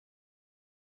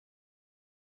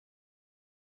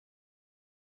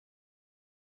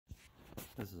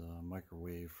This is a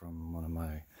microwave from one of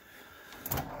my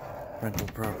rental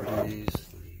properties.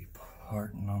 The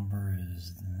part number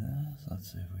is this.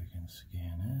 Let's see if we can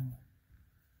scan in.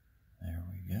 There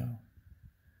we go.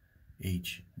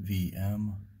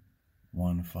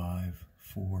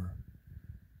 HVM1540.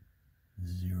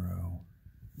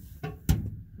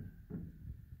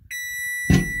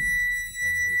 And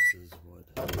this is what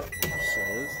it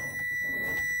says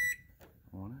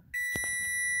on it.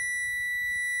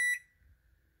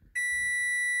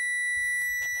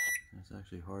 It's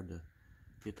actually hard to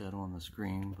get that on the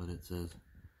screen, but it says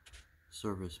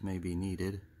service may be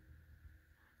needed,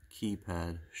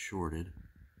 keypad shorted,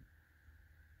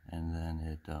 and then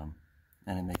it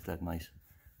makes that nice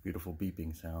beautiful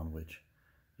beeping sound which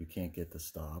you can't get to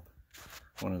stop.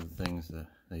 One of the things that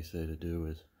they say to do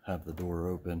is have the door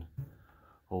open,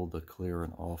 hold the clear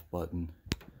and off button,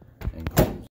 and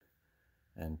close,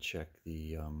 and check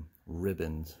the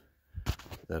ribbons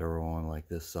that are on like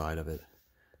this side of it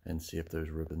and see if those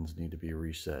ribbons need to be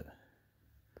reset.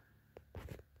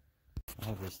 I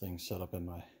have this thing set up in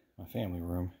my family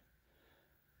room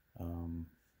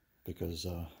because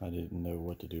I didn't know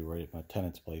what to do right at my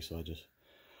tenant's place, so I just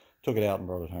took it out and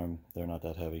brought it home. They're not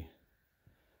that heavy.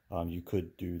 You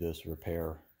could do this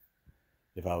repair.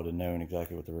 If I would have known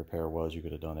exactly what the repair was, you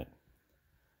could have done it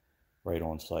right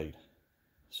on site.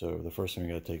 So the first thing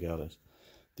we got to take out is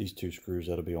these two screws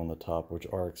that'll be on the top, which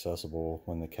are accessible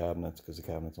when the cabinets, because the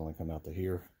cabinets only come out to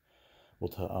here.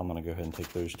 I'm going to go ahead and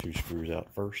take those two screws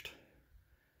out first.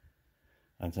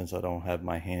 And since I don't have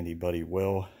my handy buddy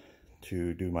Will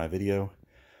to do my video,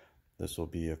 this will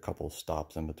be a couple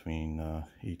stops in between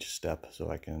each step so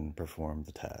I can perform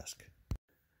the task.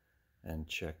 And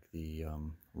check the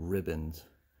ribbons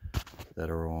that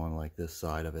are on like this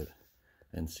side of it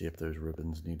and see if those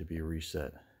ribbons need to be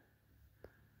reset.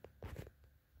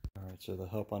 Alright, so to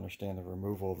help understand the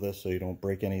removal of this so you don't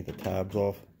break any of the tabs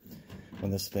off, when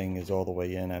this thing is all the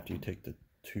way in, after you take the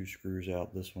two screws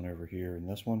out, this one over here and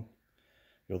this one,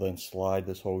 you'll then slide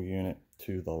this whole unit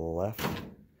to the left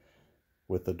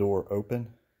with the door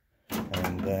open,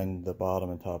 and then the bottom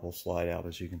and top will slide out.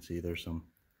 As you can see, there's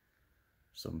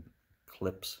some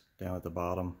clips down at the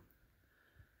bottom,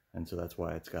 and so that's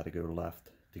why it's got to go left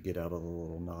to get out of the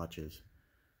little notches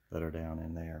that are down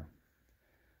in there.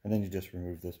 And then you just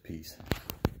remove this piece.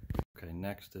 Okay,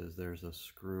 next is there's a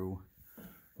screw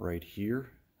right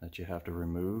here that you have to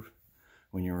remove.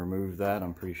 When you remove that,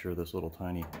 I'm pretty sure this little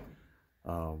tiny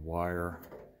wire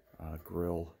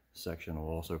grill section will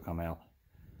also come out,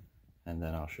 and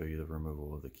then I'll show you the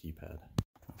removal of the keypad.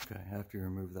 Okay, after you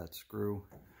remove that screw,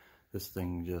 this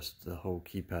thing the whole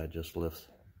keypad just lifts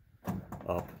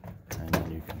up, and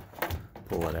then you can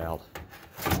pull it out.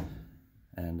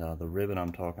 And the ribbon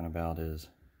I'm talking about is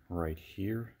right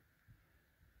here.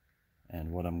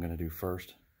 And what I'm going to do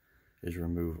first is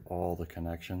remove all the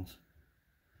connections.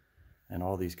 And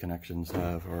all these connections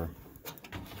are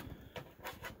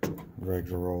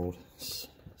regular old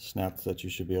snaps that you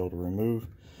should be able to remove.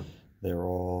 They're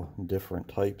all different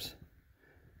types,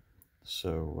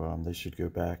 so they should go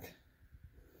back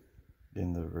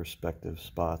in the respective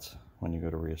spots when you go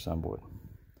to reassemble it.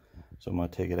 So I'm going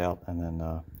to take it out and then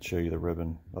show you the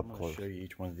ribbon up close. I'll show you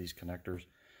each one of these connectors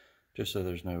just so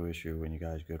there's no issue when you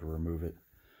guys go to remove it.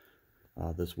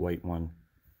 This white one,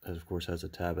 of course, has a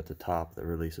tab at the top that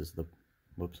releases the,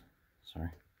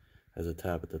 has a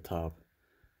tab at the top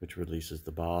which releases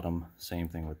the bottom. Same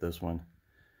thing with this one.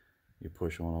 You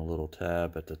push on a little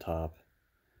tab at the top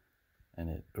and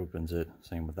it opens it.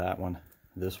 Same with that one.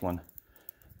 This one,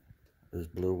 this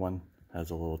blue one, has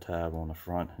a little tab on the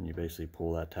front, and you basically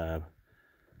pull that tab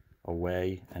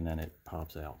away and then it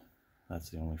pops out. That's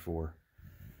the only four.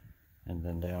 And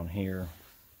then down here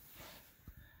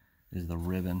is the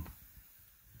ribbon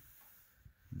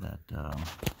that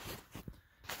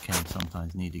can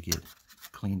sometimes need to get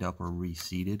cleaned up or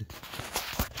reseated.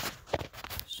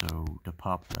 So to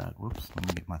pop that, whoops, let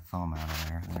me get my thumb out of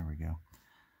there. There we go.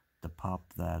 To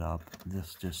pop that up,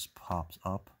 this just pops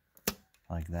up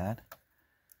like that,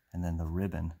 and then the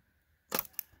ribbon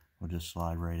will just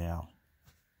slide right out.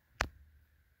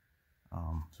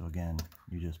 So again,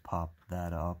 you just pop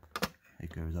that up,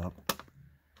 it goes up,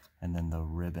 and then the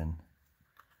ribbon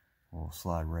will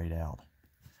slide right out.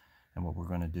 And what we're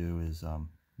going to do is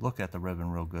look at the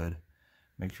ribbon real good,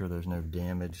 make sure there's no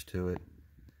damage to it,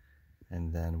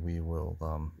 and then we will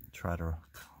try to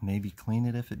maybe clean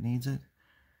it if it needs it.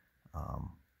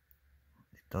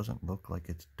 It doesn't look like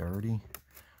it's dirty.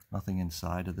 Nothing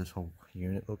inside of this whole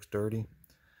unit looks dirty.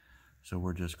 So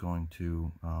we're just going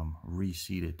to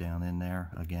reseat it down in there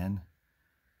again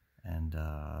and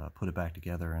put it back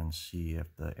together and see if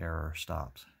the error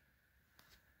stops.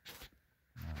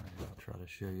 I'll try to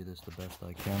show you this the best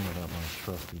I can without my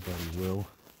trusty buddy Will.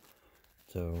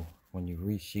 So when you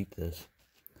reseat this,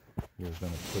 you're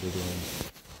going to put it in,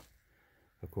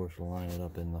 of course line it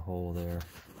up in the hole there.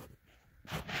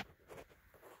 Let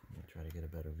me try to get a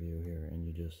better view here, and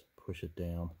you just push it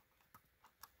down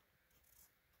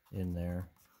in there,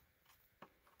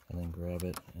 and then grab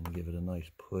it and give it a nice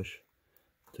push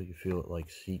until you feel it like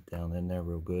seat down in there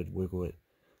real good. Wiggle it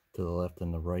to the left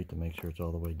and the right to make sure it's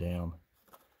all the way down,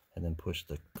 and then push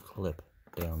the clip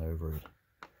down over it.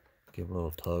 Give it a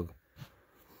little tug,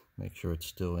 make sure it's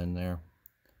still in there,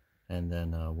 and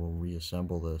then we'll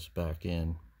reassemble this back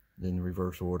in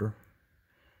reverse order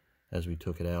as we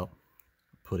took it out,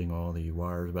 putting all the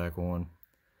wires back on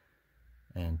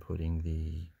and putting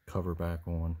the cover back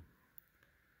on,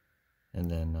 and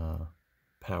then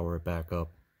power it back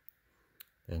up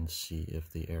and see if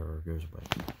the error goes away.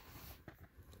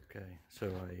 Okay, so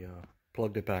I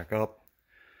plugged it back up.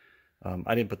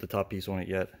 I didn't put the top piece on it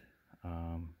yet,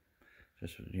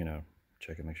 just, you know,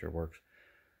 check it, make sure it works.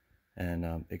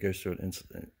 And it goes through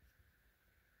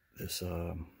this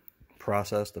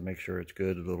process to make sure it's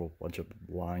good, a little bunch of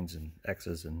lines and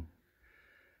X's, and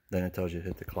then it tells you to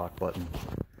hit the clock button.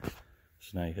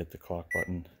 So now you hit the clock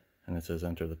button and it says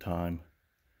enter the time.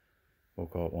 We'll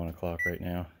call it 1 o'clock right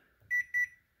now.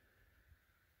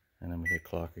 And then we hit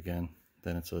clock again.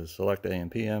 Then it says select AM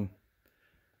PM.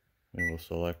 We will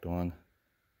select one,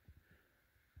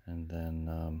 and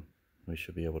then we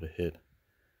should be able to hit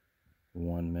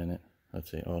 1 minute. Let's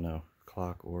see, oh no,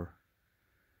 clock or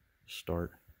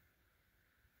start.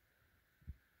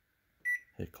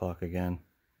 Hit clock again,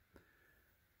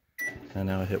 and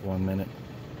now I hit 1 minute,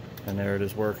 and there it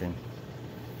is working.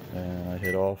 And I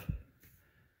hit off,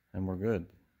 and we're good.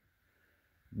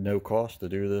 No cost to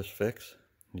do this fix.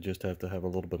 You just have to have a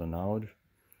little bit of knowledge,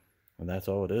 and that's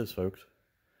all it is, folks.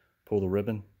 Pull the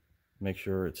ribbon, make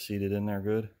sure it's seated in there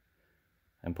good,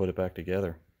 and put it back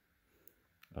together.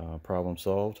 Problem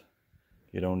solved.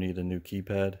 You don't need a new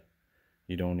keypad,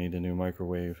 you don't need a new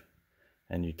microwave,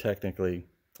 and you technically,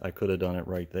 I could have done it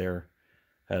right there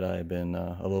had I been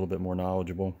a little bit more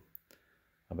knowledgeable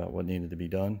about what needed to be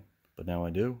done, but now I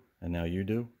do, and now you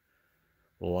do.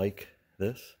 Like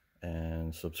this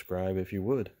and subscribe if you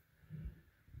would.